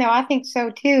course. Yeah, no, I think so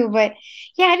too. But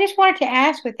yeah, I just wanted to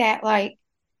ask with that, like,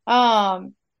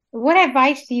 um, what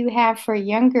advice do you have for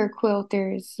younger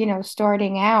quilters,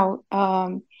 starting out?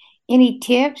 Any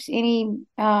tips, any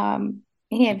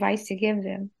advice to give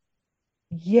them?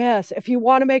 Yes, if you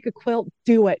want to make a quilt,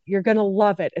 do it. You're going to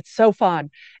love it. It's so fun.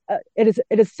 It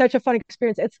is such a fun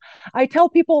experience. I tell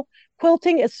people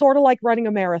quilting is sort of like running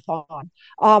a marathon.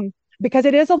 Because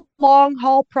it is a long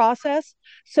haul process.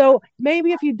 So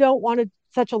maybe if you don't want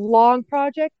such a long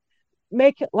project,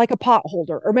 make it like a pot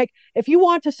holder or make if you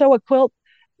want to sew a quilt,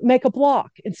 make a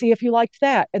block and see if you liked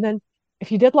that. And then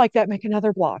if you did like that, make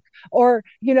another block. Or,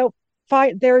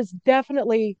 find there's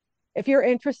definitely if you're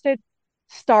interested,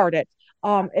 start it.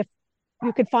 If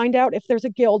you could find out if there's a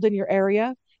guild in your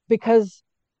area because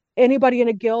anybody in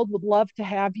a guild would love to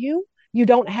have you. You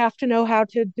don't have to know how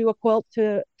to do a quilt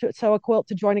to sew a quilt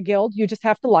to join a guild. You just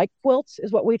have to like quilts,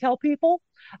 is what we tell people.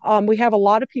 We have a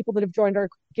lot of people that have joined our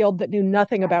guild that knew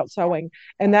nothing about sewing,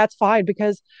 and that's fine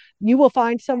because you will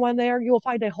find someone there. You will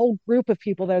find a whole group of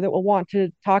people there that will want to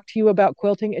talk to you about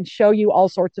quilting and show you all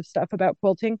sorts of stuff about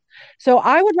quilting. So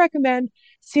I would recommend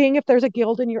seeing if there's a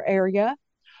guild in your area.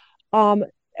 Um,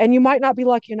 and you might not be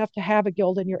lucky enough to have a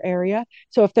guild in your area.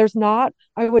 So if there's not,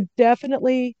 I would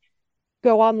definitely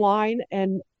go online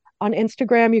and on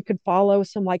Instagram you could follow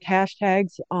some like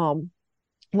hashtags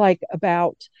like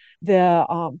about the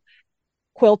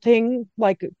quilting,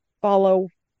 like follow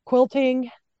quilting,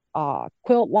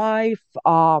 quilt life,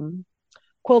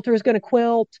 quilter is going to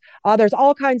quilt. There's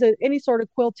all kinds of any sort of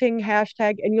quilting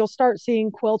hashtag, and you'll start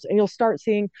seeing quilts, and you'll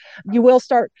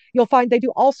find they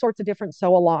do all sorts of different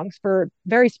sew alongs for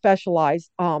very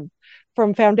specialized,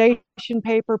 from foundation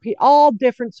paper, all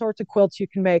different sorts of quilts you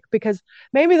can make because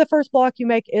maybe the first block you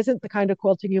make isn't the kind of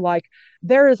quilting you like.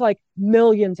 There is like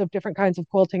millions of different kinds of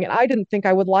quilting, and I didn't think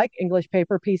I would like English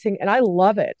paper piecing, and I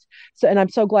love it. So, and I'm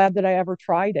so glad that I ever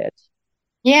tried it.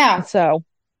 Yeah. So,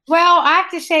 Well, I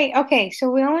have to say, okay, so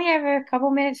we only have a couple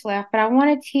minutes left, but I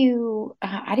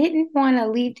didn't want to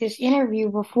leave this interview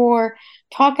before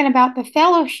talking about the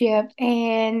fellowship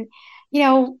and, you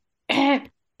know,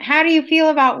 how do you feel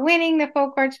about winning the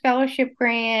Folk Arts Fellowship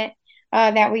grant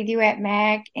that we do at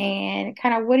MAC and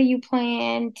kind of what do you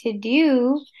plan to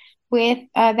do with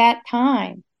that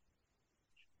time?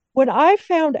 when I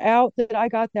found out that I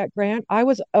got that grant, I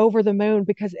was over the moon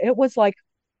because it was like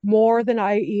more than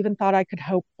I even thought I could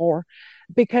hope for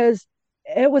because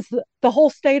it was the whole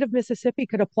state of Mississippi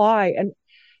could apply. And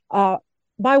uh,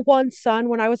 my one son,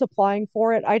 when I was applying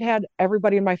for it, I'd had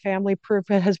everybody in my family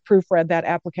has proofread that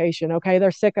application. Okay,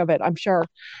 they're sick of it, I'm sure.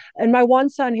 And my one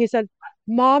son, he said,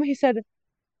 "Mom," he said,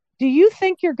 "do you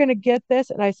think you're going to get this?"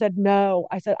 And I said, "No."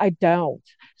 I said, "I don't,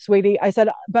 sweetie." I said,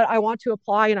 "But I want to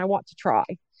apply and I want to try."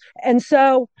 And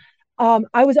so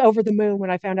I was over the moon when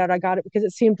I found out I got it because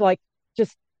it seemed like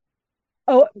just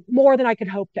more than I could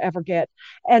hope to ever get.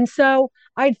 And so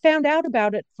I'd found out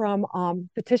about it from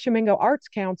the Tishomingo Arts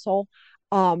Council.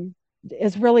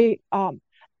 Is really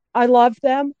I love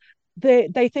them.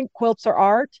 They think quilts are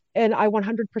art, and I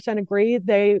 100% agree.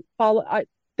 They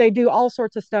do all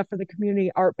sorts of stuff for the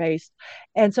community art based.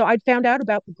 And so I'd found out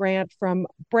about the grant from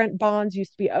Brent Bonds,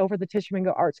 used to be over the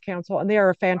Tishomingo Arts Council, and they are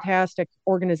a fantastic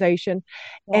organization.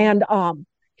 Yeah. And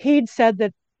he'd said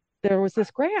that there was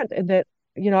this grant and that,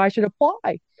 I should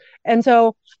apply. And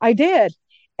so I did.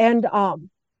 And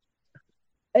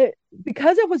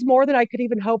because it was more than I could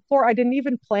even hope for, I didn't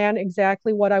even plan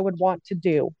exactly what I would want to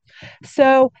do.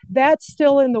 So that's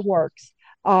still in the works.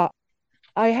 I've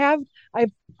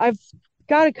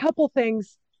got a couple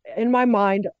things in my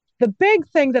mind. The big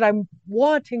thing that I'm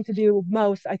wanting to do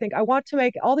most, I think I want to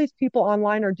make, all these people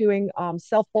online are doing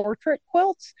self-portrait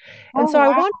quilts. And so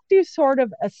wow. I want to do sort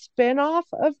of a spin-off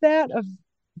of that, of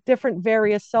different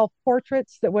various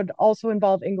self-portraits that would also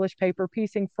involve English paper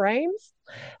piecing frames.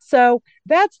 So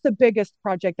that's the biggest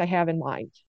project I have in mind.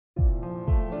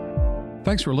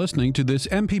 Thanks for listening to this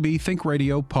MPB Think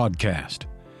Radio podcast.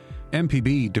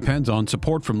 MPB depends on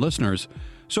support from listeners,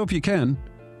 so if you can,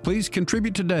 please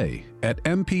contribute today at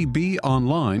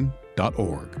mpbonline.org.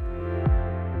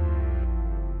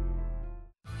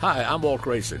 Hi, I'm Walt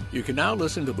Grayson. You can now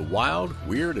listen to the wild,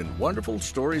 weird, and wonderful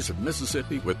stories of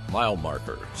Mississippi with Mile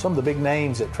Marker. Some of the big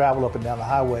names that travel up and down the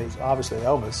highways, obviously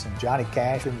Elvis and Johnny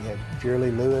Cash, and you have Jerry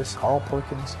Lee Lewis, Carl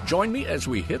Perkins. Join me as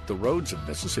we hit the roads of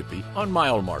Mississippi on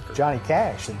Mile Marker. Johnny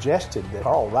Cash suggested that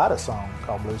Carl write a song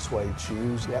called Blue Suede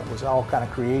Shoes. That was all kind of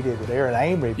created with Aaron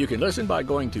Amory. You can listen by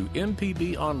going to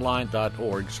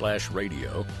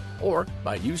mpbonline.org/radio or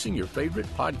by using your favorite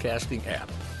podcasting app.